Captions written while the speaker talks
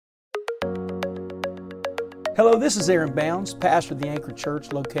Hello, this is Aaron Bounds, pastor of the Anchor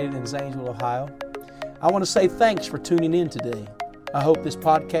Church located in Zanesville, Ohio. I want to say thanks for tuning in today. I hope this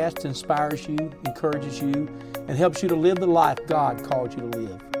podcast inspires you, encourages you, and helps you to live the life God called you to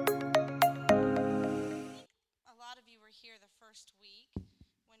live. A lot of you were here the first week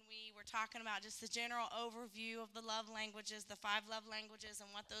when we were talking about just the general overview of the love languages, the 5 love languages, and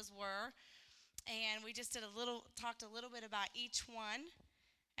what those were. And we just talked a little bit about each one.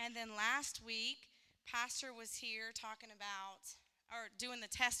 And then last week, Pastor was here talking about, or doing the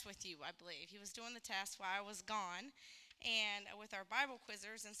test with you, I believe. He was doing the test while I was gone, and with our Bible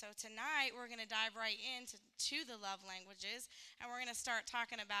quizzers. And so tonight, we're going to dive right into the love languages, and we're going to start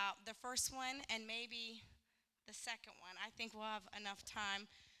talking about the first one and maybe the second one. I think we'll have enough time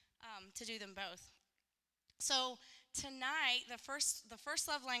to do them both. So tonight, the first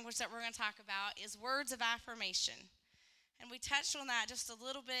love language that we're going to talk about is words of affirmation. And we touched on that just a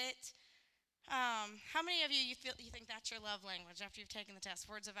little bit. How many of you think that's your love language after you've taken the test?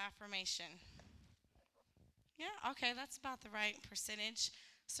 Words of affirmation. Yeah, okay, that's about the right percentage.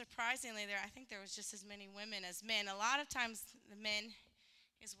 Surprisingly, I think there was just as many women as men. A lot of times the men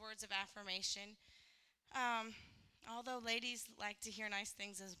is words of affirmation. Although ladies like to hear nice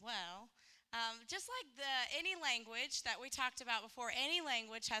things as well. Just like any language that we talked about before, any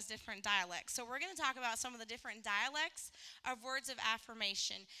language has different dialects. So we're going to talk about some of the different dialects of words of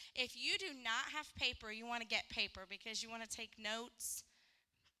affirmation. If you do not have paper, you want to get paper because you want to take notes,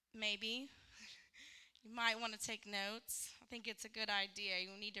 maybe. You might want to take notes. I think it's a good idea.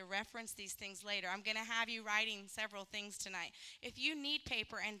 You need to reference these things later. I'm going to have you writing several things tonight. If you need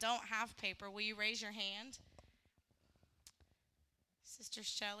paper and don't have paper, will you raise your hand? Sister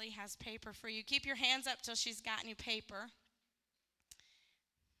Shelley has paper for you. Keep your hands up till she's gotten you paper.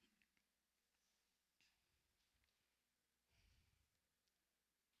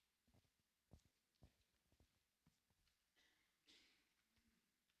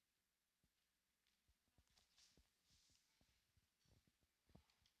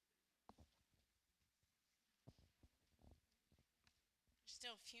 There's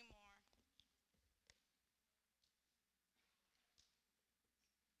still a few more.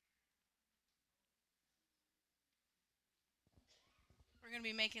 We're going to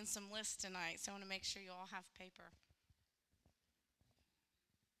be making some lists tonight, so I want to make sure you all have paper.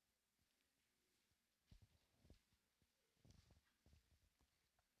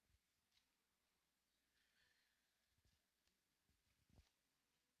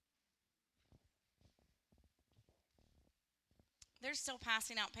 They're still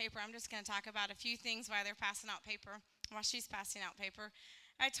passing out paper. I'm just going to talk about a few things while they're passing out paper, while she's passing out paper.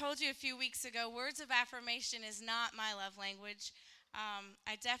 I told you a few weeks ago, words of affirmation is not my love language.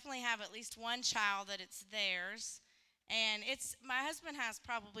 I definitely have at least one child that it's theirs. And my husband has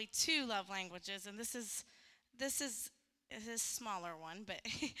probably 2 love languages, and this is his smaller one, but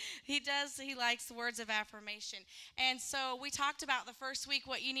he likes words of affirmation. And so we talked about the first week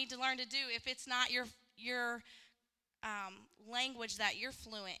what you need to learn to do if it's not your language that you're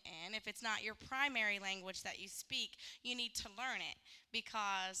fluent in. If it's not your primary language that you speak, you need to learn it,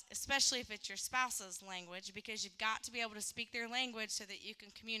 because especially if it's your spouse's language, because you've got to be able to speak their language so that you can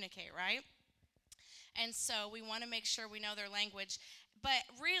communicate, right? And so we want to make sure we know their language. But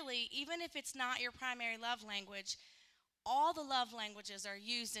really, even if it's not your primary love language, all the love languages are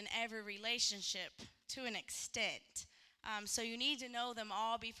used in every relationship to an extent. So you need to know them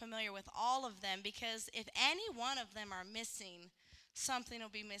all, be familiar with all of them, because if any one of them are missing, something will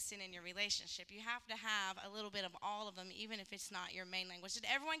be missing in your relationship. You have to have a little bit of all of them, even if it's not your main language. Did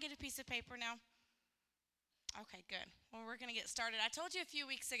everyone get a piece of paper now? Okay, good. Well, we're going to get started. I told you a few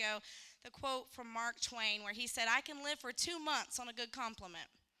weeks ago the quote from Mark Twain where he said, "I can live for 2 months on a good compliment."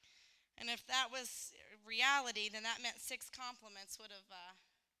 And if that was reality, then that meant 6 compliments would have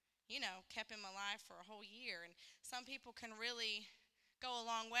kept him alive for a whole year. And some people can really go a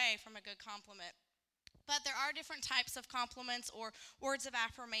long way from a good compliment. But there are different types of compliments or words of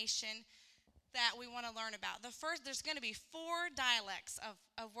affirmation that we want to learn about. There's going to be 4 dialects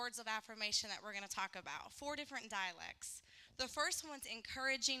of words of affirmation that we're going to talk about. 4 different dialects. The first one's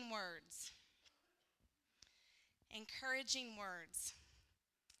encouraging words. Encouraging words.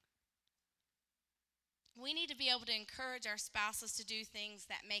 We need to be able to encourage our spouses to do things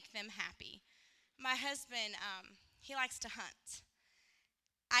that make them happy. My husband, he likes to hunt.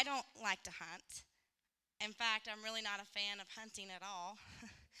 I don't like to hunt. In fact, I'm really not a fan of hunting at all.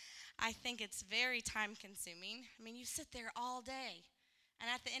 I think it's very time consuming. I mean, you sit there all day. And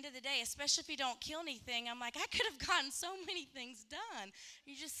at the end of the day, especially if you don't kill anything, I'm like, I could have gotten so many things done.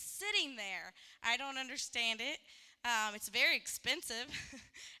 You're just sitting there. I don't understand it. It's very expensive.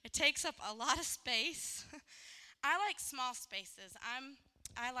 It takes up a lot of space. I like small spaces.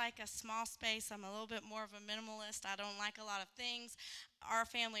 I like a small space. I'm a little bit more of a minimalist. I don't like a lot of things. Our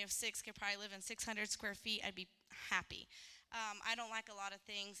family of 6 could probably live in 600 square feet. I'd be happy. I don't like a lot of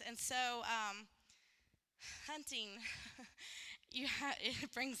things, and so hunting,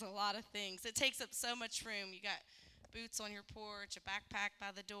 it brings a lot of things. It takes up so much room. You got boots on your porch, a backpack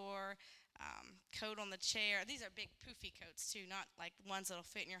by the door, coat on the chair. These are big poofy coats too, not like ones that'll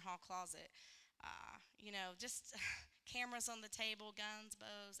fit in your hall closet. Just cameras on the table, guns,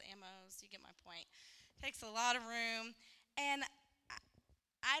 bows, ammos. You get my point. Takes a lot of room, and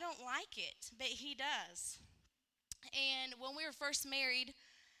I don't like it, but he does. And when we were first married,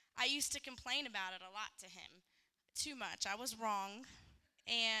 I used to complain about it a lot to him. Too much. I was wrong,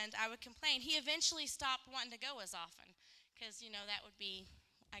 and I would complain. He eventually stopped wanting to go as often because, that would be,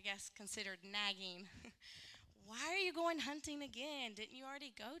 I guess, considered nagging. Why are you going hunting again? Didn't you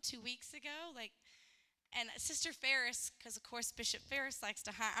already go 2 weeks ago? And Sister Ferris, because of course Bishop Ferris likes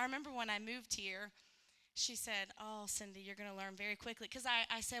to hunt. I remember when I moved here, she said, "Oh, Cindy, you're going to learn very quickly." Because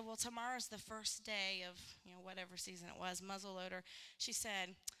I said, "Well, tomorrow's the first day of, whatever season it was, muzzleloader." She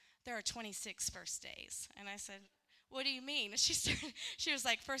said, "There are 26 first days." And I said, "What do you mean?" She was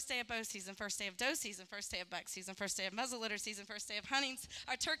like, "First day of bow season, first day of doe season, first day of buck season, first day of muzzleloader season, first day of hunting,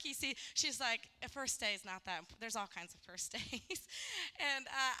 or turkey season." She's like, "A first day is not that important. There's all kinds of first days." And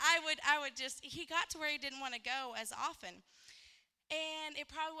he got to where he didn't want to go as often. And it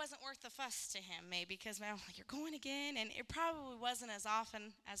probably wasn't worth the fuss to him, maybe, because I'm like, "You're going again?" And it probably wasn't as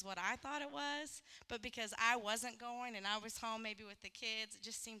often as what I thought it was, but because I wasn't going and I was home maybe with the kids, it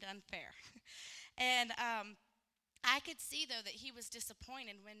just seemed unfair. And I could see, though, that he was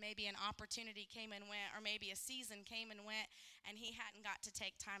disappointed when maybe an opportunity came and went, or maybe a season came and went, and he hadn't got to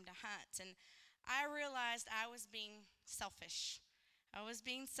take time to hunt. And I realized I was being selfish. I was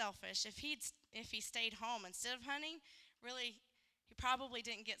being selfish. If he stayed home instead of hunting, really, he probably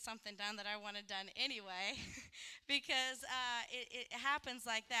didn't get something done that I wanted done anyway, because it happens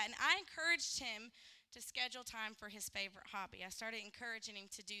like that. And I encouraged him to schedule time for his favorite hobby. I started encouraging him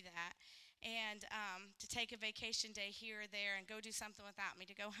to do that, and to take a vacation day here or there and go do something without me,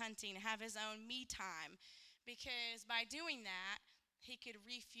 to go hunting, have his own me time, because by doing that, he could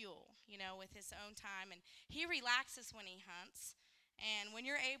refuel, with his own time. And he relaxes when he hunts. And when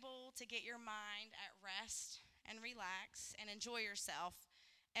you're able to get your mind at rest and relax and enjoy yourself,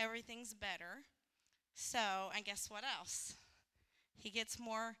 everything's better. So, and guess what else? He gets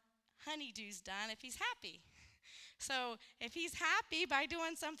more honeydews done if he's happy. So if he's happy by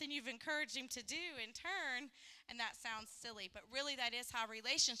doing something you've encouraged him to do in turn, and that sounds silly, but really that is how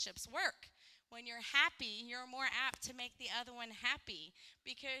relationships work. When you're happy, you're more apt to make the other one happy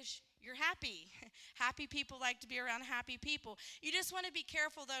because you're happy. Happy people like to be around happy people. You just want to be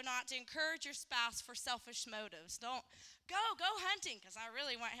careful, though, not to encourage your spouse for selfish motives. Don't go hunting, because I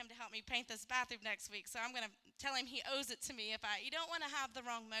really want him to help me paint this bathroom next week, so I'm going to tell him he owes it to me. You don't want to have the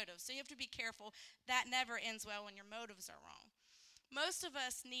wrong motives, so you have to be careful. That never ends well when your motives are wrong. Most of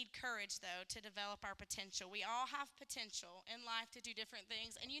us need courage, though, to develop our potential. We all have potential in life to do different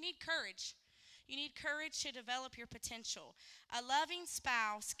things, and you need courage. You need courage to develop your potential. A loving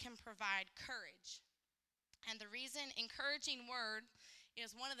spouse can provide courage. And the reason encouraging word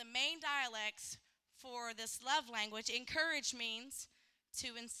is one of the main dialects for this love language. Encourage means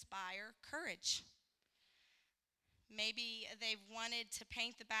to inspire courage. Maybe they've wanted to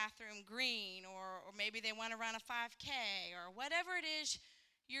paint the bathroom green, or maybe they want to run a 5K, or whatever it is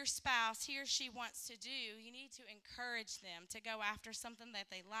your spouse, he or she, wants to do. You need to encourage them to go after something that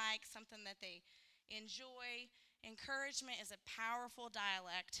they like, something that they enjoy. Encouragement is a powerful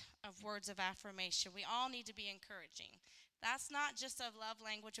dialect of words of affirmation. We all need to be encouraging. That's not just a love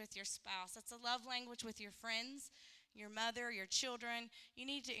language with your spouse. That's a love language with your friends, your mother, your children. You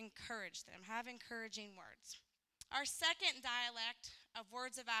need to encourage them. Have encouraging words. Our second dialect of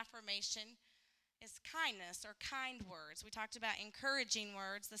words of affirmation is kindness, or kind words. We talked about encouraging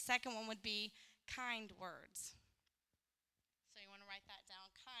words. The second one would be kind words. So you want to write that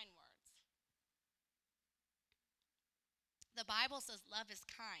down, kind words. The Bible says love is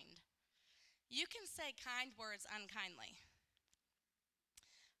kind. You can say kind words unkindly.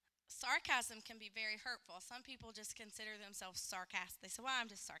 Sarcasm can be very hurtful. Some people just consider themselves sarcastic. They say, "Well, I'm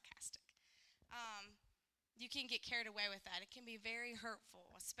just sarcastic." You can get carried away with that. It can be very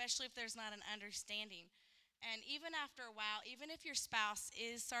hurtful, especially if there's not an understanding. And even after a while, even if your spouse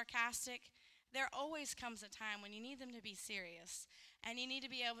is sarcastic, there always comes a time when you need them to be serious, and you need to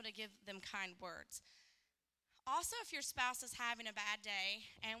be able to give them kind words. Also, if your spouse is having a bad day,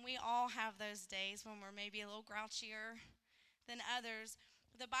 and we all have those days when we're maybe a little grouchier than others,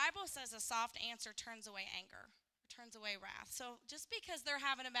 the Bible says a soft answer turns away anger. turns away wrath. So just because they're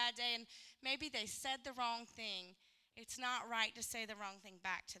having a bad day and maybe they said the wrong thing, it's not right to say the wrong thing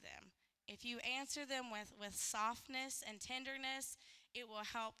back to them. If you answer them with softness and tenderness, it will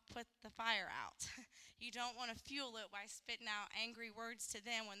help put the fire out. You don't want to fuel it by spitting out angry words to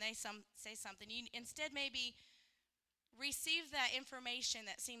them when they say something. You instead maybe receive that information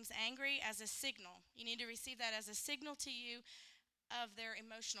that seems angry as a signal. You need to receive that as a signal to you of their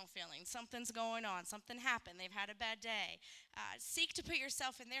emotional feelings. Something's going on. Something happened. They've had a bad day. Seek to put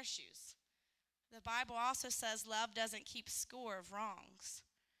yourself in their shoes. The Bible also says love doesn't keep score of wrongs.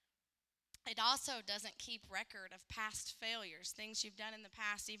 It also doesn't keep record of past failures, things you've done in the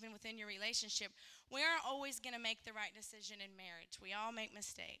past, even within your relationship. We aren't always going to make the right decision in marriage. We all make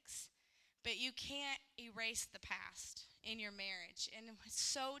mistakes. But you can't erase the past in your marriage. And it's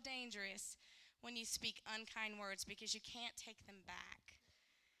so dangerous when you speak unkind words because you can't take them back.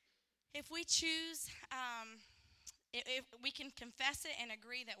 If we choose, if we can confess it and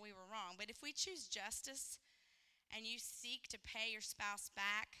agree that we were wrong. But if we choose justice and you seek to pay your spouse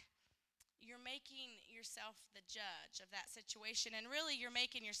back, you're making yourself the judge of that situation. And really, you're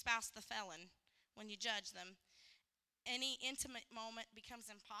making your spouse the felon when you judge them. Any intimate moment becomes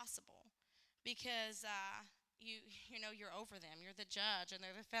impossible because you're over them. You're the judge and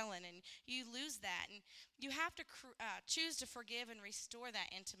they're the felon, and you lose that. And you have to choose to forgive and restore that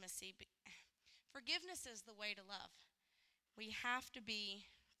intimacy. Forgiveness is the way to love. We have to be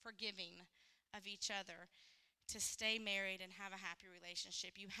forgiving of each other to stay married and have a happy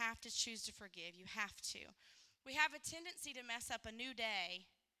relationship. You have to choose to forgive. You have to. We have a tendency to mess up a new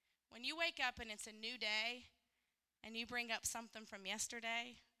day. When you wake up and it's a new day and you bring up something from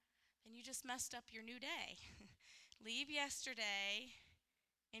yesterday, then you just messed up your new day. Leave yesterday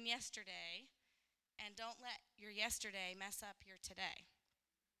in yesterday and don't let your yesterday mess up your today.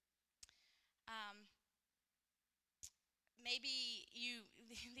 Maybe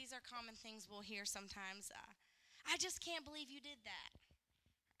these are common things we'll hear sometimes. I just can't believe you did that.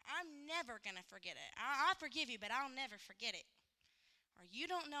 I'm never going to forget it. I'll forgive you, but I'll never forget it. Or you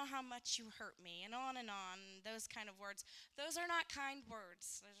don't know how much you hurt me, and on, those kind of words. Those are not kind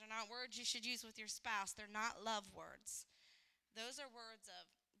words. Those are not words you should use with your spouse. They're not love words. Those are words of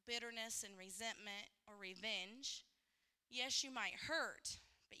bitterness and resentment or revenge. Yes, you might hurt,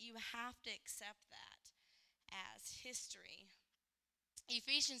 but you have to accept that as history.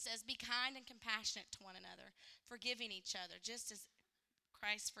 Ephesians says, be kind and compassionate to one another, forgiving each other, just as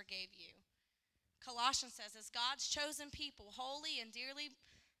Christ forgave you. Colossians says, as God's chosen people, holy and dearly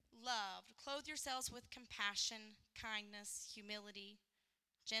loved, clothe yourselves with compassion, kindness, humility,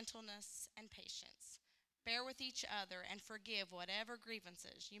 gentleness, and patience. Bear with each other and forgive whatever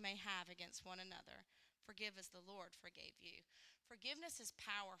grievances you may have against one another. Forgive as the Lord forgave you. Forgiveness is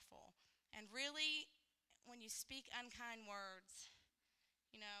powerful. And really, when you speak unkind words,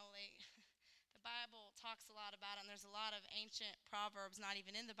 the Bible talks a lot about it, and there's a lot of ancient proverbs, not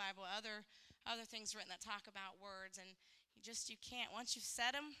even in the Bible, other things written that talk about words, and you can't, once you've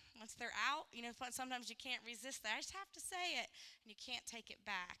said them, once they're out, sometimes you can't resist that. I just have to say it, and you can't take it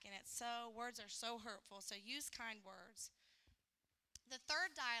back, and words are so hurtful, so use kind words. The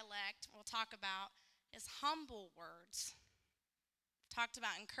third dialect we'll talk about is humble words. We've talked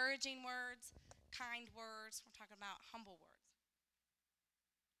about encouraging words, kind words. We're talking about humble words.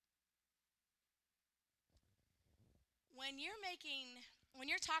 When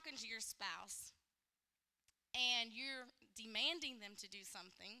you're talking to your spouse and you're demanding them to do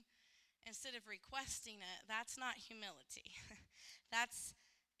something instead of requesting it, that's not humility.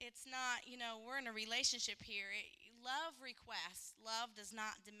 It's not, we're in a relationship here. Love requests. Love does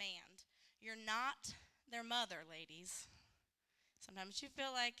not demand. You're not their mother, ladies. Sometimes you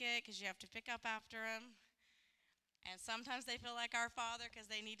feel like it because you have to pick up after them. And sometimes they feel like our father because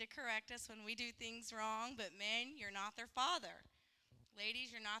they need to correct us when we do things wrong. But men, you're not their father. Ladies,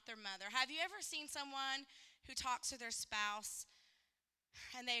 you're not their mother. Have you ever seen someone who talks to their spouse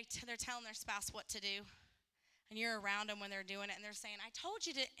and they're telling their spouse what to do? And you're around them when they're doing it and they're saying, I told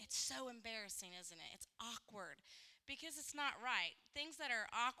you to. It's so embarrassing, isn't it? It's awkward because it's not right. Things that are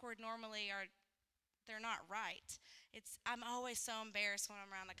awkward normally they're not right. I'm always so embarrassed when I'm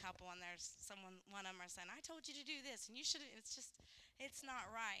around a couple and there's one of them are saying, I told you to do this and you should. It's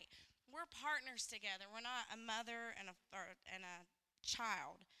not right. We're partners together. We're not a mother and a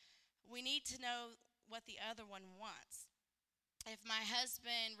child. We need to know what the other one wants. If my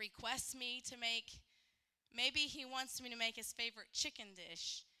husband requests me to maybe he wants me to make his favorite chicken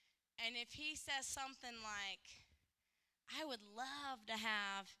dish, and if he says something like, I would love to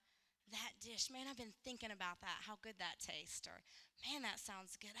have that dish. Man, I've been thinking about that, how good that tastes. Or, Man, that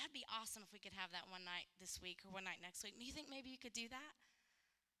sounds good. That'd be awesome if we could have that one night this week or one night next week. Do you think maybe you could do that?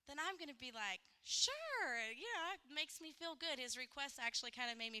 Then I'm going to be like, sure. Yeah, it makes me feel good. His request actually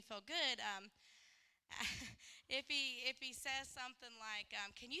kind of made me feel good. If he says something like,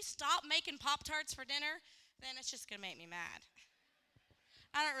 can you stop making Pop-Tarts for dinner? Then it's just going to make me mad.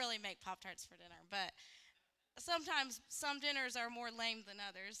 I don't really make Pop-Tarts for dinner, but sometimes some dinners are more lame than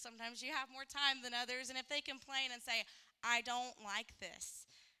others. Sometimes you have more time than others, and if they complain and say, I don't like this,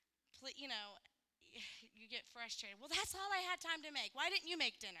 you get frustrated. Well, that's all I had time to make. Why didn't you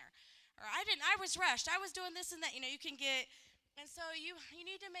make dinner? Or I didn't. I was rushed. I was doing this and that. You can get, and so you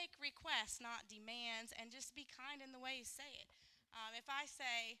need to make requests, not demands, and just be kind in the way you say it. If I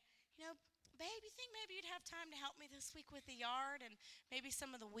say, babe, you think maybe you'd have time to help me this week with the yard and maybe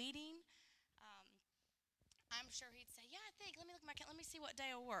some of the weeding? Um, I'm sure he'd say, yeah, I think. Let me look at my calendar. Let me see what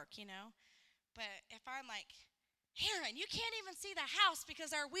day will work. But if I'm like, Aaron, you can't even see the house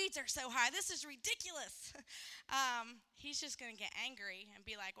because our weeds are so high. This is ridiculous. He's just going to get angry and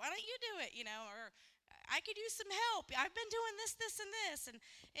be like, why don't you do it? Or I could use some help. I've been doing this, and this. And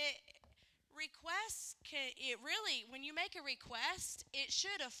requests, when you make a request, it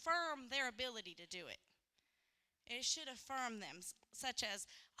should affirm their ability to do it. It should affirm them, such as,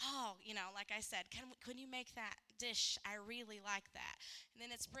 like I said, can you make that dish? I really like that. And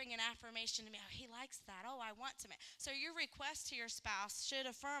then it's bringing affirmation to me. Oh, he likes that. Oh, I want to make. So your request to your spouse should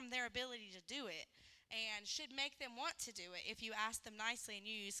affirm their ability to do it and should make them want to do it if you ask them nicely and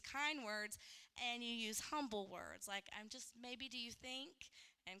you use kind words and you use humble words. Like, maybe do you think?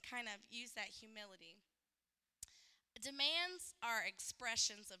 And kind of use that humility. Demands are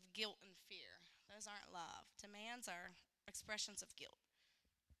expressions of guilt and fear. Those aren't love. Demands are expressions of guilt.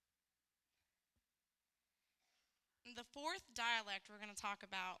 The fourth dialect we're going to talk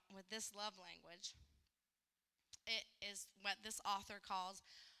about with this love language, it is what this author calls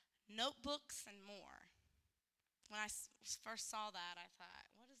notebooks and more. When I first saw that, I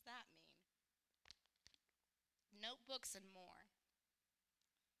thought, what does that mean? Notebooks and more.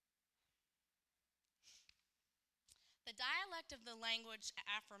 The dialect of the language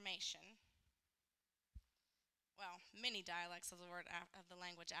affirmation, many dialects of the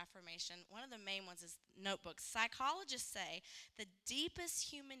language affirmation. One of the main ones is notebooks. Psychologists say the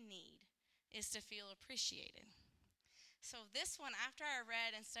deepest human need is to feel appreciated. So this one, after I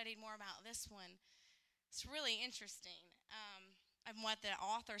read and studied more about this one, it's really interesting. And what the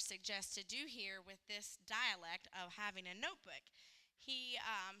author suggests to do here with this dialect of having a notebook. He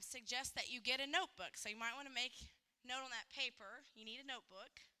suggests that you get a notebook. So you might want to make note on that paper. You need a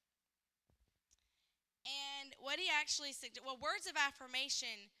notebook. And what he actually suggests, words of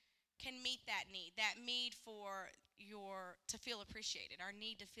affirmation can meet that need for to feel appreciated, our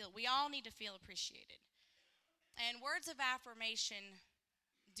need to feel, we all need to feel appreciated. And words of affirmation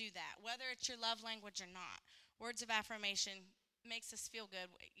do that, whether it's your love language or not. Words of affirmation makes us feel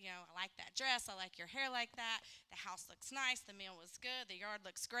good. I like that dress, I like your hair like that, the house looks nice, the meal was good, the yard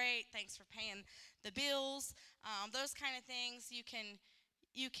looks great, thanks for paying the bills. Those kind of things, you can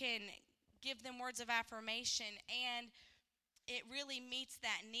give them words of affirmation, and it really meets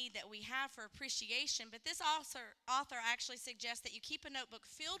that need that we have for appreciation. But this author actually suggests that you keep a notebook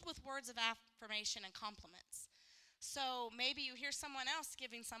filled with words of affirmation and compliments. So maybe you hear someone else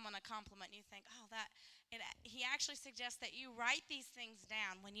giving someone a compliment and you think, he actually suggests that you write these things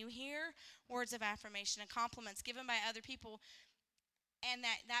down. When you hear words of affirmation and compliments given by other people, and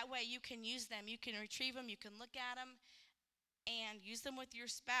that way you can use them, you can retrieve them, you can look at them, and use them with your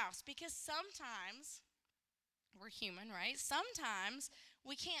spouse. Because sometimes, we're human, right? Sometimes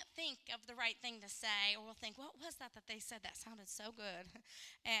we can't think of the right thing to say, or we'll think, what was that they said that sounded so good?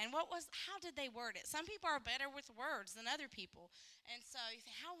 And how did they word it? Some people are better with words than other people. And so you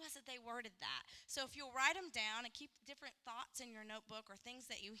think, how was it they worded that? So if you'll write them down and keep different thoughts in your notebook or things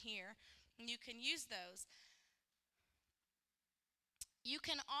that you hear, you can use those. You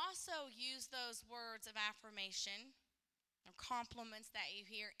can also use those words of affirmation or compliments that you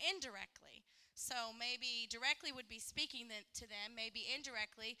hear indirectly. So maybe directly would be speaking to them. Maybe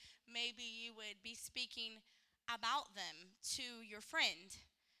indirectly, maybe you would be speaking about them to your friend.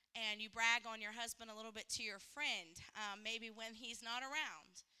 And you brag on your husband a little bit to your friend, maybe when he's not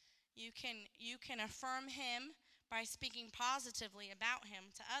around. You can affirm him by speaking positively about him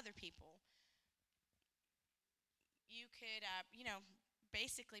to other people. You could,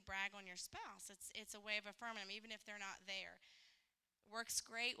 basically brag on your spouse. It's a way of affirming them, even if they're not there. Works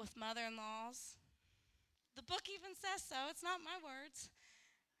great with mother-in-laws. The book even says so. It's not my words.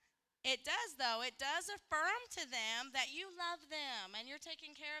 It does, though. It does affirm to them that you love them and you're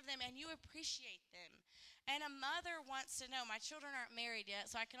taking care of them and you appreciate them. And a mother wants to know. My children aren't married yet,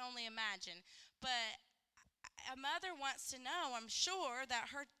 so I can only imagine. But a mother wants to know, I'm sure,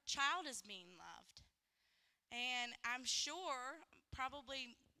 that her child is being loved. And I'm sure,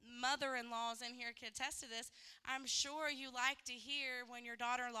 probably mother-in-laws in here can attest to this, I'm sure you like to hear when your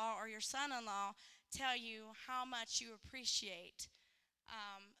daughter-in-law or your son-in-law tell you how much you appreciate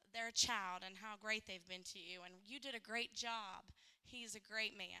their child and how great they've been to you. And you did a great job. He's a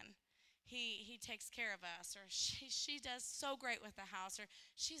great man. He takes care of us, or she does so great with the house, or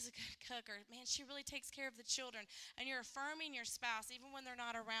she's a good cook, or man, she really takes care of the children. And you're affirming your spouse even when they're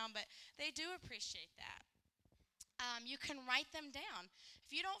not around, but they do appreciate that. You can write them down.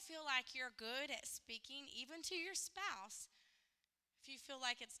 If you don't feel like you're good at speaking, even to your spouse, if you feel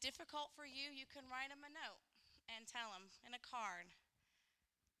like it's difficult for you, you can write them a note and tell them in a card,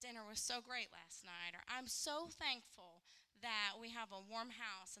 dinner was so great last night, or I'm so thankful that we have a warm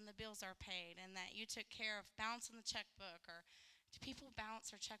house and the bills are paid and that you took care of balancing the checkbook. Or do people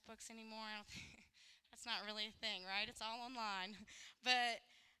balance their checkbooks anymore? I don't think, that's not really a thing, right? It's all online. But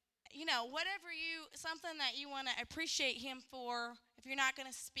whatever something that you want to appreciate him for, if you're not going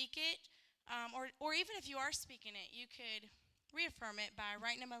to speak it, or even if you are speaking it, you could reaffirm it by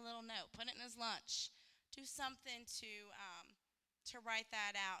writing him a little note, put it in his lunch, do something to write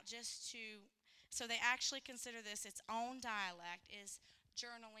that out, so they actually consider this its own dialect, is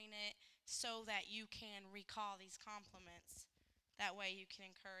journaling it so that you can recall these compliments. That way you can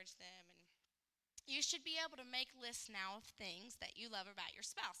encourage them. And you should be able to make lists now of things that you love about your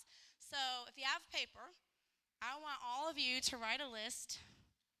spouse. So if you have paper, I want all of you to write a list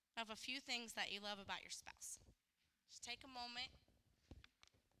of a few things that you love about your spouse. Just take a moment.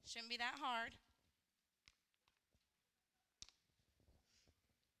 Shouldn't be that hard.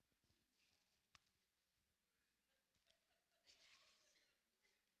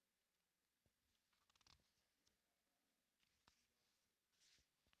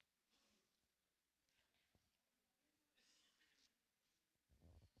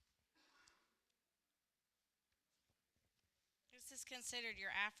 This is considered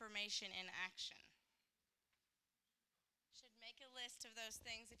your affirmation in action. Should make a list of those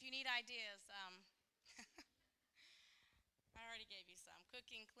things. If you need ideas, I already gave you some.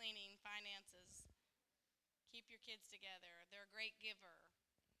 Cooking, cleaning, finances. Keep your kids together. They're a great giver.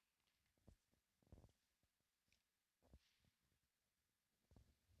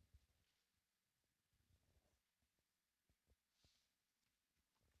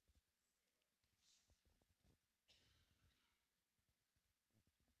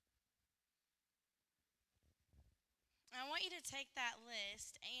 I want you to take that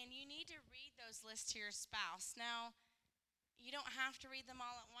list, and you need to read those lists to your spouse. Now, you don't have to read them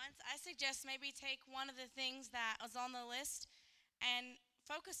all at once. I suggest maybe take one of the things that was on the list and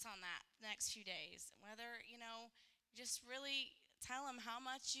focus on that the next few days. Whether, just really tell him how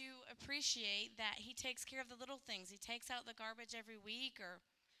much you appreciate that he takes care of the little things. He takes out the garbage every week or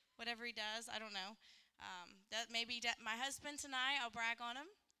whatever he does. I don't know. My husband tonight, I'll brag on him.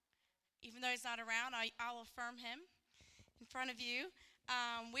 Even though he's not around, I'll affirm him in front of you.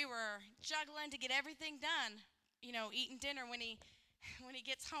 We were juggling to get everything done. Eating dinner when he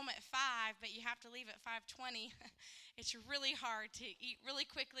gets home at 5, but you have to leave at 5:20. It's really hard to eat really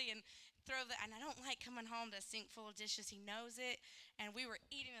quickly and and I don't like coming home to a sink full of dishes. He knows it, and we were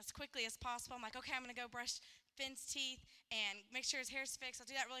eating as quickly as possible. I'm like, okay, I'm going to go brush Finn's teeth and make sure his hair's fixed. I'll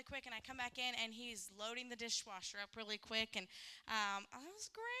do that really quick, and I come back in, and he's loading the dishwasher up really quick, and that was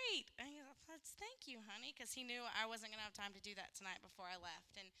great. And thank you, honey, because he knew I wasn't going to have time to do that tonight before I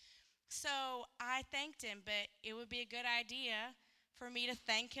left. And so I thanked him, but it would be a good idea for me to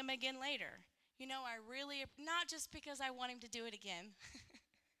thank him again later. I really, not just because I want him to do it again,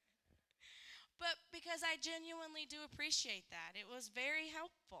 but because I genuinely do appreciate that. It was very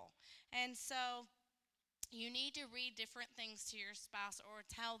helpful. And so you need to read different things to your spouse or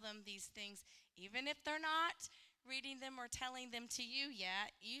tell them these things. Even if they're not reading them or telling them to you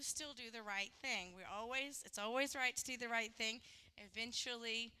yet, you still do the right thing. It's always right to do the right thing.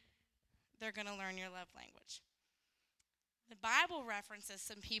 Eventually, they're going to learn your love language. The Bible references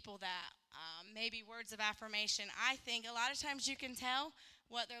some people that maybe words of affirmation. I think a lot of times you can tell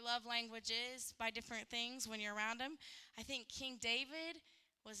what their love language is by different things when you're around them. I think King David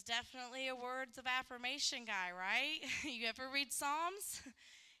was definitely a words of affirmation guy, right? You ever read Psalms?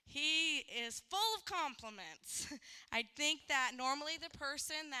 He is full of compliments. I think that normally the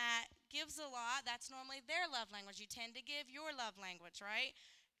person that gives a lot, that's normally their love language. You tend to give your love language, right?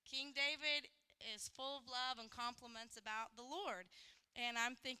 King David is full of love and compliments about the Lord. And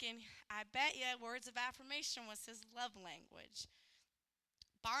I'm thinking, I bet you words of affirmation was his love language.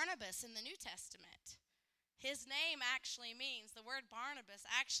 Barnabas in the New Testament, His name actually means, the word Barnabas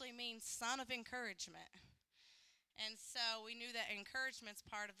actually means son of encouragement. And so we knew that encouragement's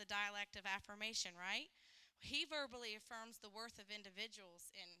part of the dialect of affirmation, right? He verbally affirms the worth of individuals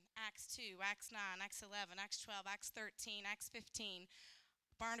in Acts 2, Acts 9, Acts 11, Acts 12, Acts 13, Acts 15.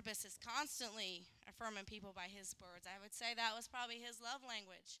 Barnabas is constantly affirming people by his words. I would say that was probably his love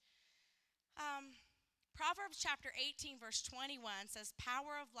language. Proverbs chapter 18, verse 21 says,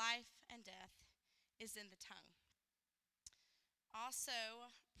 power of life and death is in the tongue. Also,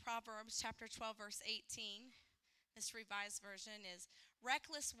 Proverbs chapter 12, verse 18, this revised version is,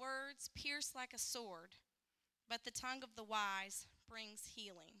 reckless words pierce like a sword, but the tongue of the wise brings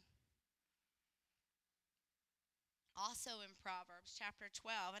healing. Also in Proverbs chapter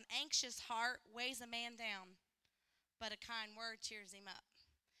 12, an anxious heart weighs a man down, but a kind word cheers him up.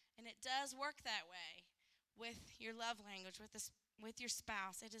 And it does work that way with your love language, with your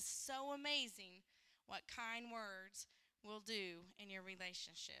spouse. It is so amazing what kind words will do in your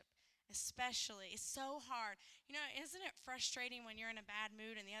relationship. Especially, it's so hard. You know, isn't it frustrating when you're in a bad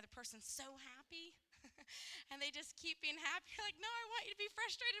mood and the other person's so happy? And they just keep being happy. You're like, no, I want you to be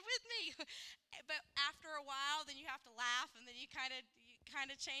frustrated with me. But after a while, then you have to laugh, and then you kind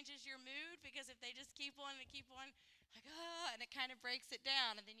of changes your mood, because if they just keep on, like, oh, and it kind of breaks it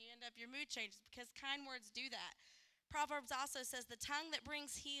down, and then you end up, your mood changes, because kind words do that. Proverbs also says, the tongue that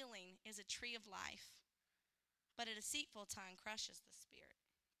brings healing is a tree of life, but a deceitful tongue crushes the spirit.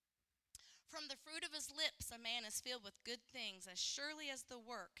 From the fruit of his lips, a man is filled with good things, as surely as the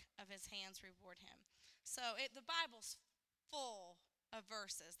work of his hands reward him. So the Bible's full of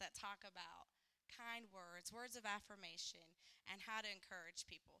verses that talk about kind words, words of affirmation, and how to encourage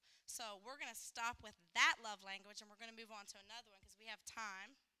people. So we're going to stop with that love language, and we're going to move on to another one because we have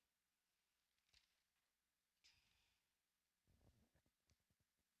time.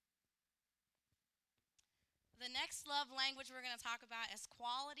 The next love language we're going to talk about is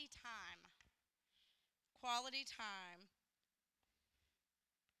quality time. Quality time.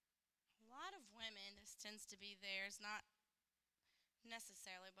 A lot of women, this tends to be theirs, not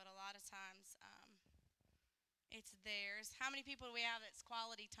necessarily, but a lot of times it's theirs. How many people do we have that's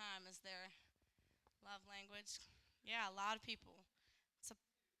quality time as their love language? Yeah, a lot of people. It's a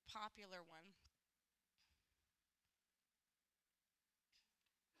popular one.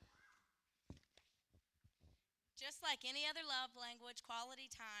 Just like any other love language,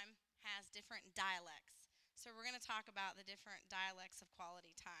 quality time has different dialects. So we're going to talk about the different dialects of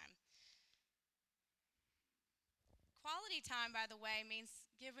quality time. Quality time, by the way, means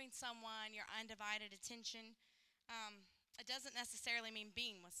giving someone your undivided attention. It doesn't necessarily mean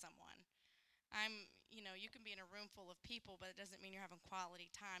being with someone. You can be in a room full of people, but it doesn't mean you're having quality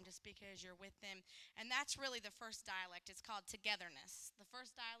time just because you're with them. And that's really the first dialect. It's called togetherness. The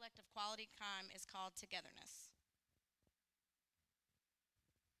first dialect of quality time is called togetherness.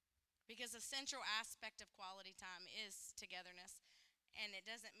 Because the central aspect of quality time is togetherness. And it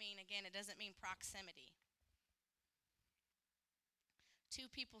doesn't mean proximity. Two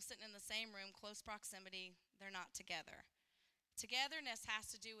people sitting in the same room, close proximity, they're not together. Togetherness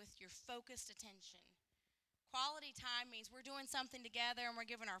has to do with your focused attention. Quality time means we're doing something together and we're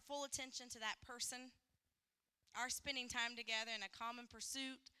giving our full attention to that person. Our spending time together in a common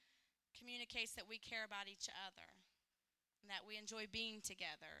pursuit communicates that we care about each other and that we enjoy being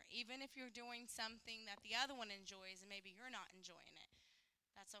together. Even if you're doing something that the other one enjoys and maybe you're not enjoying it,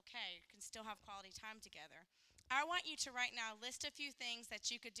 that's okay. You can still have quality time together. I want you to right now list a few things that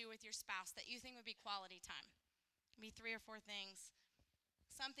you could do with your spouse that you think would be quality time. It can be 3 or 4 things.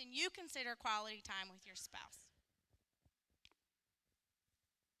 Something you consider quality time with your spouse.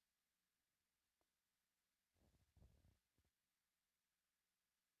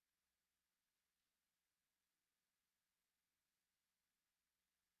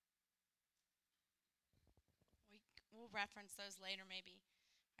 We'll reference those later maybe.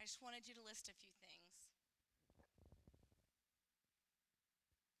 I just wanted you to list a few things.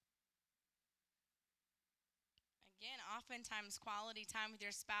 Again, oftentimes quality time with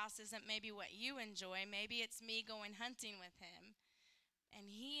your spouse isn't maybe what you enjoy. Maybe it's me going hunting with him. And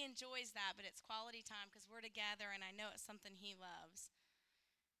he enjoys that, but it's quality time because we're together and I know it's something he loves.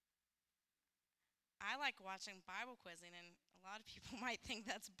 I like watching Bible quizzing, and a lot of people might think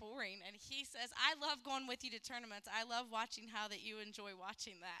that's boring. And he says, I love going with you to tournaments. I love watching how that you enjoy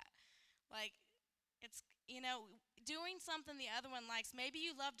watching that. Like, it's, doing something the other one likes. Maybe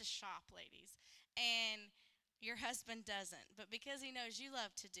you love to shop, ladies, and your husband doesn't. But because he knows you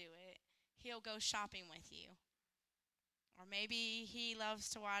love to do it, he'll go shopping with you. Or maybe he loves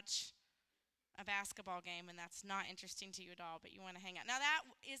to watch a basketball game, and that's not interesting to you at all, but you want to hang out. Now, that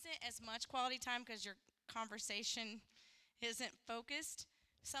isn't as much quality time because you're conversation isn't focused,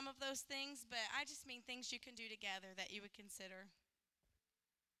 some of those things, but I just mean things you can do together that you would consider.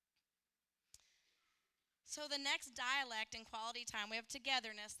 So the next dialect in quality time, we have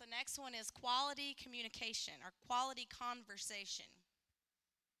togetherness. The next one is quality communication or quality conversation.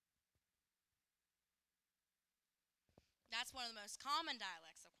 That's one of the most common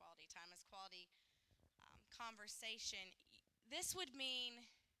dialects of quality time is quality conversation. This would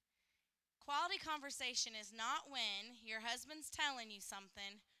mean quality conversation is not when your husband's telling you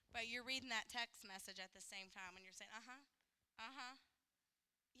something, but you're reading that text message at the same time and you're saying,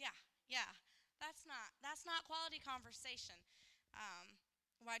 yeah, yeah. That's not quality conversation.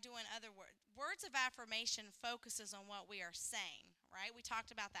 While doing other words. Words of affirmation focuses on what we are saying, right? We talked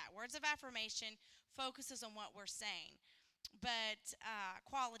about that. Words of affirmation focuses on what we're saying. But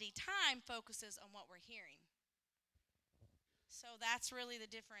quality time focuses on what we're hearing. So that's really the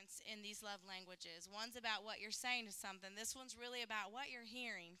difference in these love languages. One's about what you're saying to something. This one's really about what you're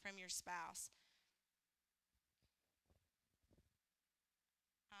hearing from your spouse.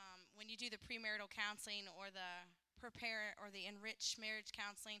 When you do the premarital counseling or the prepare or the enriched marriage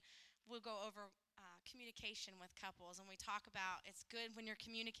counseling, we'll go over communication with couples, and we talk about it's good when you're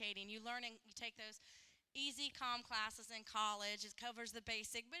communicating. You take those easy calm classes in college. It covers the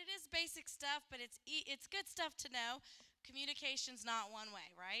basic, but it is basic stuff, but it's good stuff to know. Communication's not one way,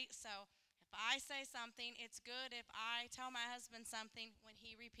 right? So if I say something, it's good if I tell my husband something when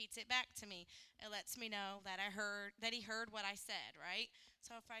he repeats it back to me. It lets me know that he heard what I said, right?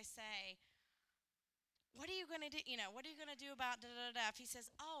 So if I say, what are you going to do? What are you going to do about da-da-da-da? If he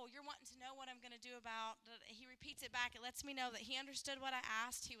says, oh, you're wanting to know what I'm going to do about, he repeats it back. It lets me know that he understood what I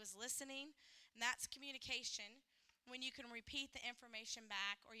asked. He was listening, and that's communication when you can repeat the information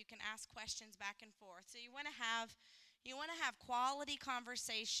back or you can ask questions back and forth. So you want to have quality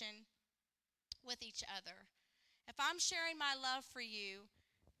conversation with each other. If I'm sharing my love for you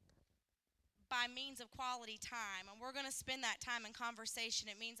by means of quality time, and we're going to spend that time in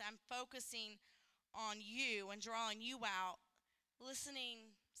conversation, it means I'm focusing on you and drawing you out,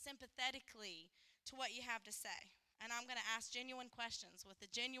 listening sympathetically to what you have to say. And I'm going to ask genuine questions with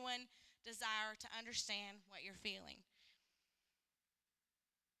a genuine desire to understand what you're feeling.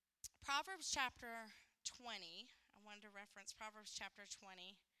 Proverbs chapter 20, I wanted to reference Proverbs chapter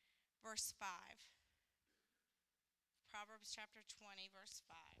 20, verse 5. Proverbs chapter 20, verse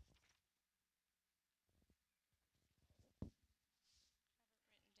 5.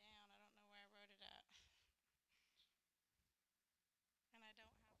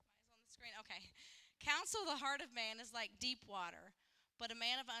 Screen. Okay. Counsel the heart of man is like deep water, but a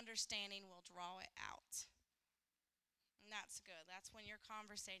man of understanding will draw it out. And that's good. That's when you're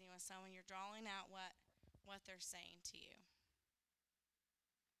conversating with someone, you're drawing out what they're saying to you.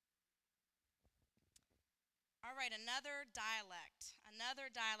 All right, another dialect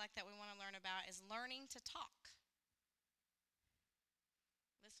that we want to learn about is learning to talk.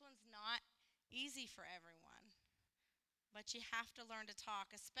 This one's not easy for everyone. But you have to learn to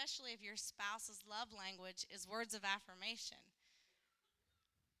talk, especially if your spouse's love language is words of affirmation.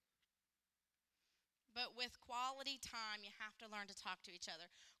 But with quality time, you have to learn to talk to each other.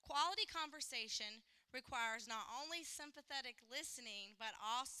 Quality conversation requires not only sympathetic listening, but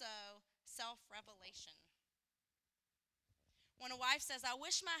also self-revelation. When a wife says, I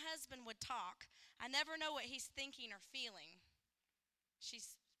wish my husband would talk, I never know what he's thinking or feeling.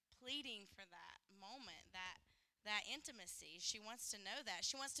 She's pleading for that moment, that intimacy. She wants to know that.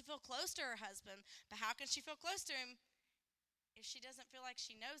 She wants to feel close to her husband, but how can she feel close to him if she doesn't feel like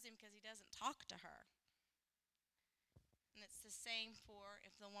she knows him because he doesn't talk to her? And it's the same for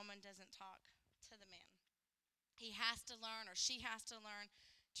if the woman doesn't talk to the man. He has to learn, or she has to learn,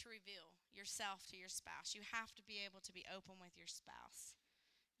 to reveal yourself to your spouse. You have to be able to be open with your spouse.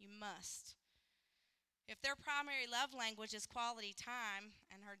 You must. If their primary love language is quality time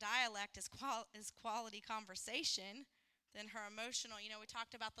and her dialect is quality conversation, then her emotional, we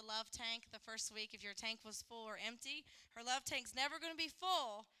talked about the love tank the first week. If your tank was full or empty, her love tank's never going to be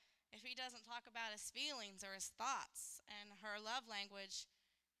full if he doesn't talk about his feelings or his thoughts. And her love language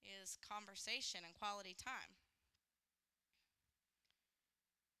is conversation and quality time.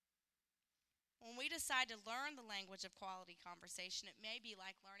 When we decide to learn the language of quality conversation, it may be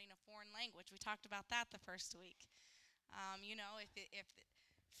like learning a foreign language. We talked about that the first week. If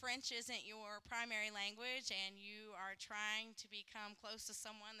French isn't your primary language and you are trying to become close to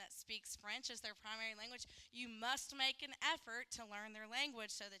someone that speaks French as their primary language, you must make an effort to learn their language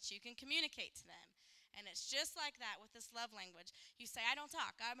so that you can communicate to them. And it's just like that with this love language. You say, I don't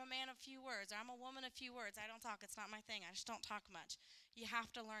talk. I'm a man of few words. Or I'm a woman of few words. I don't talk. It's not my thing. I just don't talk much. You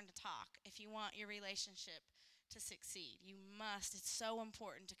have to learn to talk if you want your relationship to succeed. You must. It's so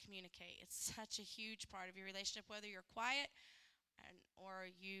important to communicate. It's such a huge part of your relationship, whether you're quiet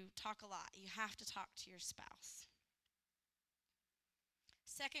or you talk a lot. You have to talk to your spouse.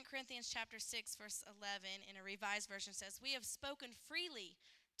 2 Corinthians chapter 6, verse 11 in a revised version says, We have spoken freely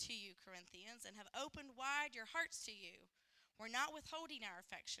to you, Corinthians, and have opened wide your hearts to you. We're not withholding our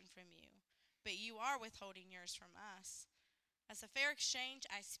affection from you, but you are withholding yours from us. As a fair exchange,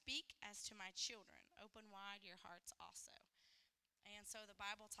 I speak as to my children. Open wide your hearts also. And so the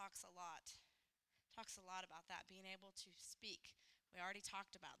Bible talks a lot about that, being able to speak. We already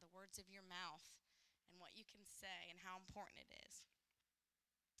talked about the words of your mouth and what you can say and how important it is.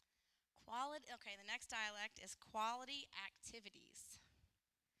 The next dialect is quality activities.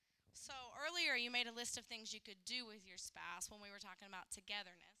 So earlier you made a list of things you could do with your spouse when we were talking about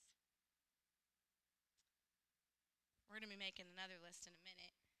togetherness. We're going to be making another list in a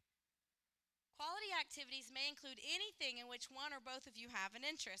minute. Quality activities may include anything in which one or both of you have an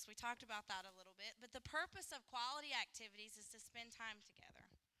interest. We talked about that a little bit, but the purpose of quality activities is to spend time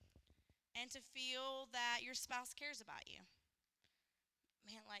together and to feel that your spouse cares about you.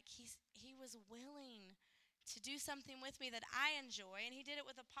 Man, like he was willing to do something with me that I enjoy, and he did it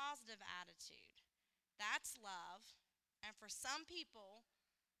with a positive attitude. That's love, and for some people,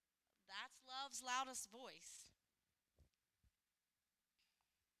 that's love's loudest voice.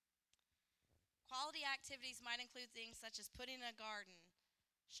 Quality activities might include things such as putting a garden,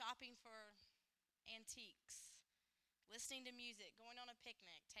 shopping for antiques, listening to music, going on a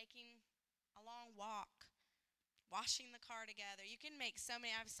picnic, taking a long walk, washing the car together. You can make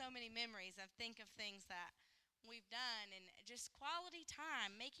I have so many memories. I think of things that we've done and just quality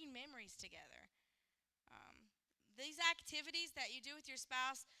time, making memories together. These activities that you do with your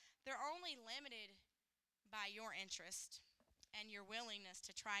spouse, they're only limited by your interest and your willingness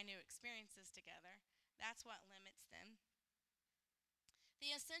to try new experiences together. That's what limits them.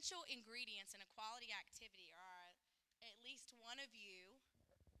 The essential ingredients in a quality activity are at least one of you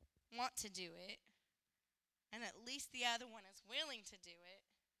want to do it, and at least the other one is willing to do it,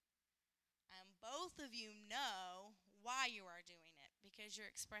 and both of you know why you are doing it because you're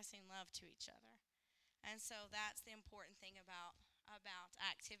expressing love to each other. And so that's the important thing about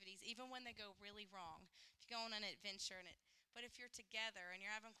activities, even when they go really wrong. If you go on an adventure, but if you're together and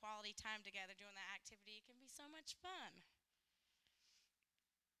you're having quality time together doing that activity, it can be so much fun.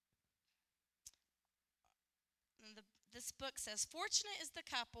 This book says, Fortunate is the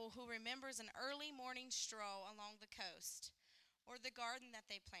couple who remembers an early morning stroll along the coast, or the garden that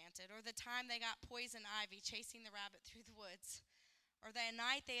they planted, or the time they got poison ivy chasing the rabbit through the woods, or the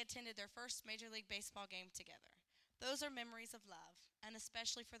night they attended their first Major League Baseball game together. Those are memories of love, and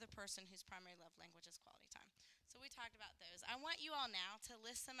especially for the person whose primary love language is quality time. So we talked about those. I want you all now to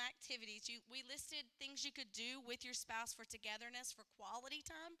list some activities. We listed things you could do with your spouse for togetherness, for quality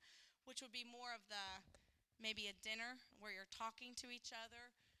time, which would be more of maybe a dinner where you're talking to each other.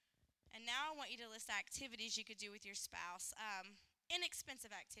 And now I want you to list activities you could do with your spouse,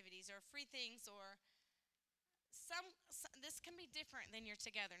 inexpensive activities or free things, or this can be different than your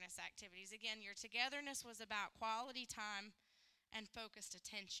togetherness activities. Again, your togetherness was about quality time and focused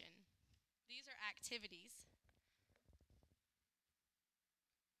attention. These are activities.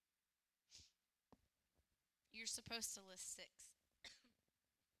 You're supposed to list 6.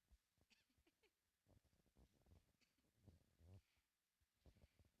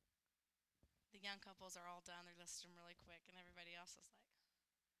 The young couples are all done. They're listing them really quick, and everybody else is like,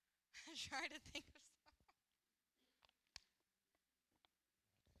 trying to think of something.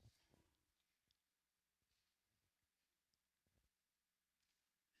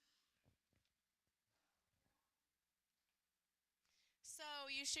 So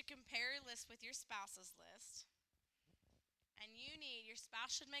you should compare your list with your spouse's list. And your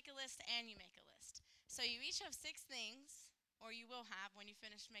spouse should make a list and you make a list. So you each have 6 things, or you will have when you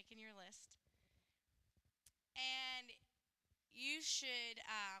finish making your list. And you should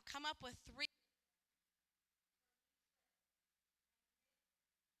come up with 3.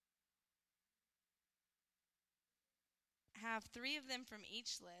 Have 3 of them from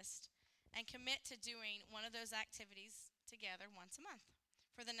each list and commit to doing one of those activities together once a month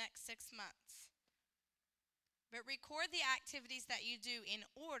for the next 6 months. But record the activities that you do in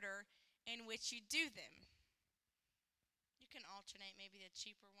order in which you do them. You can alternate maybe the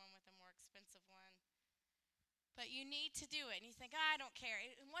cheaper one with a more expensive one. But you need to do it. And you think, I don't care.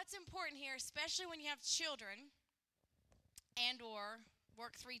 And what's important here, especially when you have children and or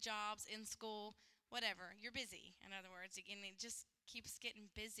work 3 jobs in school, whatever. You're busy, in other words. And it just keeps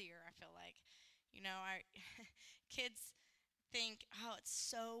getting busier, I feel like. Our kids think, oh, it's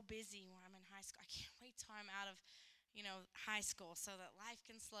so busy when I'm in high school. I can't wait till I'm out of, high school so that life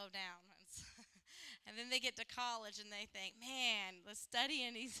can slow down. And then they get to college and they think, man, the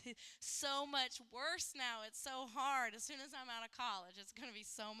studying is so much worse now. It's so hard. As soon as I'm out of college, it's going to be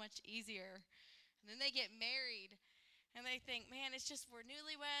so much easier. And then they get married and they think, man, it's just we're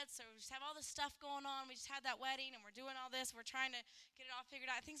newlyweds, so we just have all this stuff going on. We just had that wedding and we're doing all this. We're trying to get it all figured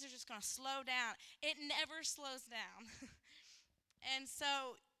out. Things are just going to slow down. It never slows down. And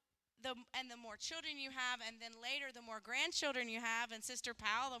so the more children you have, and then later the more grandchildren you have, and Sister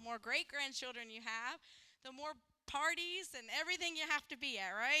Powell, the more great-grandchildren you have, the more parties and everything you have to be at,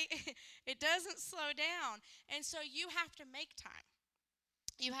 right? It doesn't slow down. And so you have to make time.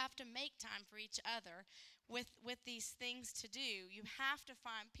 You have to make time for each other with these things to do. You have to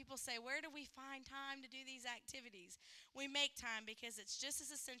find, people say, where do we find time to do these activities? We make time because it's just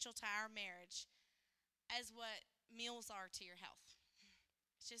as essential to our marriage as what meals are to your health.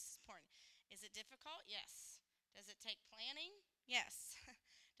 It's just as important. Is it difficult? Yes. Does it take planning? Yes.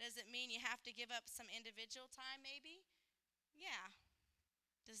 Does it mean you have to give up some individual time maybe? Yeah.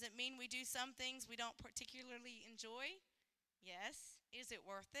 Does it mean we do some things we don't particularly enjoy? Yes. Is it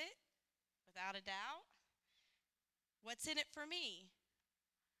worth it? Without a doubt. What's in it for me?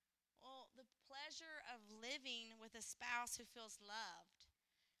 Well, the pleasure of living with a spouse who feels loved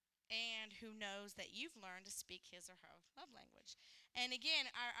and who knows that you've learned to speak his or her love language. And again,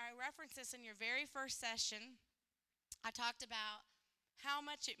 I referenced this in your very first session. I talked about how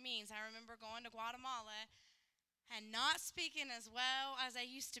much it means. I remember going to Guatemala and not speaking as well as I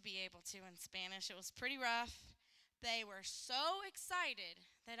used to be able to in Spanish. It was pretty rough. They were so excited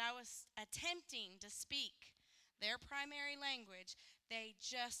that I was attempting to speak their primary language. They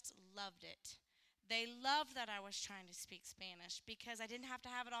just loved it. They loved that I was trying to speak Spanish because I didn't have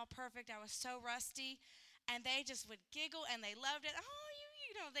to have it all perfect. I was so rusty, and they just would giggle, and they loved it.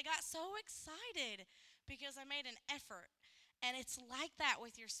 Oh, they got so excited because I made an effort. And it's like that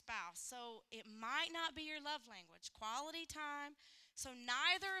with your spouse. So it might not be your love language. Quality time. So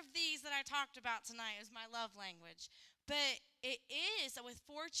neither of these that I talked about tonight is my love language. But it is, with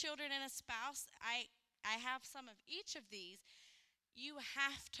 4 children and a spouse, I have some of each of these. You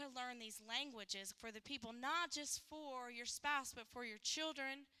have to learn these languages for the people, not just for your spouse, but for your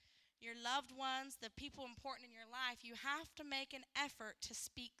children, your loved ones, the people important in your life. You have to make an effort to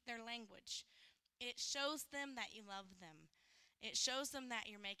speak their language. It shows them that you love them. It shows them that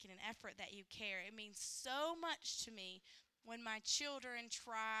you're making an effort, that you care. It means so much to me when my children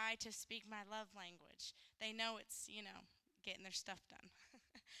try to speak my love language. They know it's, getting their stuff done.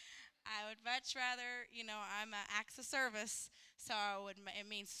 I would much rather, I'm an acts of service, so it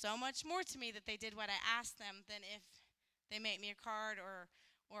means so much more to me that they did what I asked them than if they make me a card or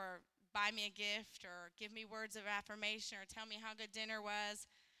buy me a gift or give me words of affirmation or tell me how good dinner was.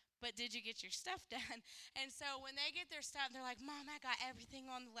 But did you get your stuff done? And so when they get their stuff, they're like, Mom, I got everything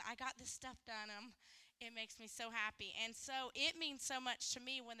on the list. I got this stuff done. It makes me so happy. And so it means so much to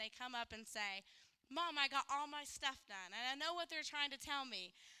me when they come up and say, Mom, I got all my stuff done. And I know what they're trying to tell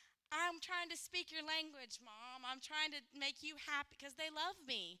me. I'm trying to speak your language, Mom. I'm trying to make you happy because they love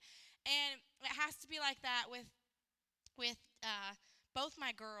me. And it has to be like that with both my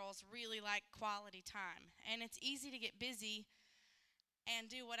girls really like quality time. And it's easy to get busy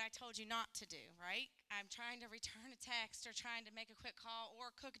and do what I told you not to do, right? I'm trying to return a text or trying to make a quick call or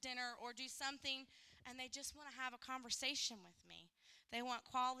cook dinner or do something, and they just want to have a conversation with me. They want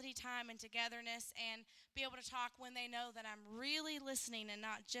quality time and togetherness and be able to talk when they know that I'm really listening and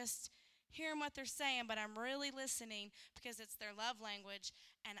not just hearing what they're saying, but I'm really listening because it's their love language,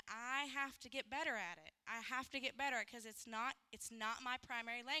 and I have to get better at it. I have to get better at it because it's not my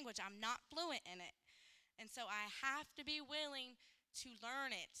primary language. I'm not fluent in it. And so I have to be willing to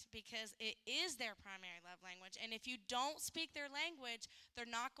learn it because it is their primary love language. And if you don't speak their language, they're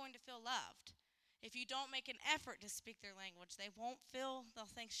not going to feel loved. If you don't make an effort to speak their language,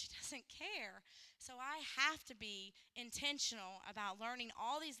 they'll think she doesn't care. So I have to be intentional about learning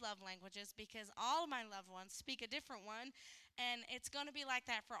all these love languages because all of my loved ones speak a different one, and it's going to be like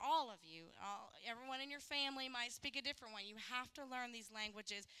that for all of you. Everyone in your family might speak a different one. You have to learn these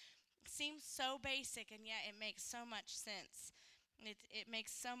languages. It seems so basic, and yet it makes so much sense. It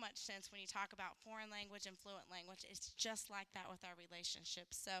makes so much sense when you talk about foreign language and fluent language. It's just like that with our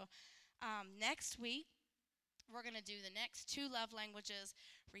relationships. So next week, we're going to do the next 2 love languages,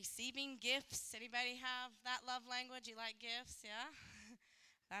 receiving gifts. Anybody have that love language? You like gifts? Yeah?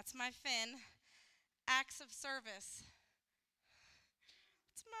 That's my Finn. Acts of service.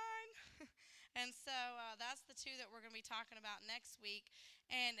 It's mine. And so that's the two that we're going to be talking about next week.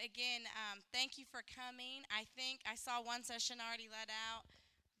 And again, thank you for coming. I think I saw one session already let out.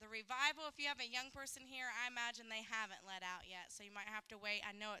 The revival, if you have a young person here, I imagine they haven't let out yet, so you might have to wait.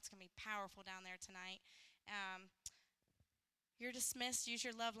 I know it's going to be powerful down there tonight. You're dismissed. Use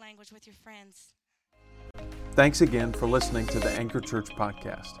your love language with your friends. Thanks again for listening to the Anchor Church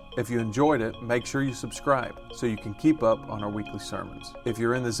podcast. If you enjoyed it, make sure you subscribe so you can keep up on our weekly sermons. If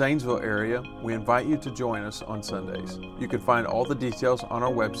you're in the Zanesville area, we invite you to join us on Sundays. You can find all the details on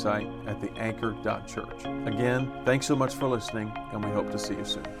our website at theanchor.church. Again, thanks so much for listening, and we hope to see you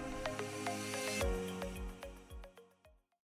soon.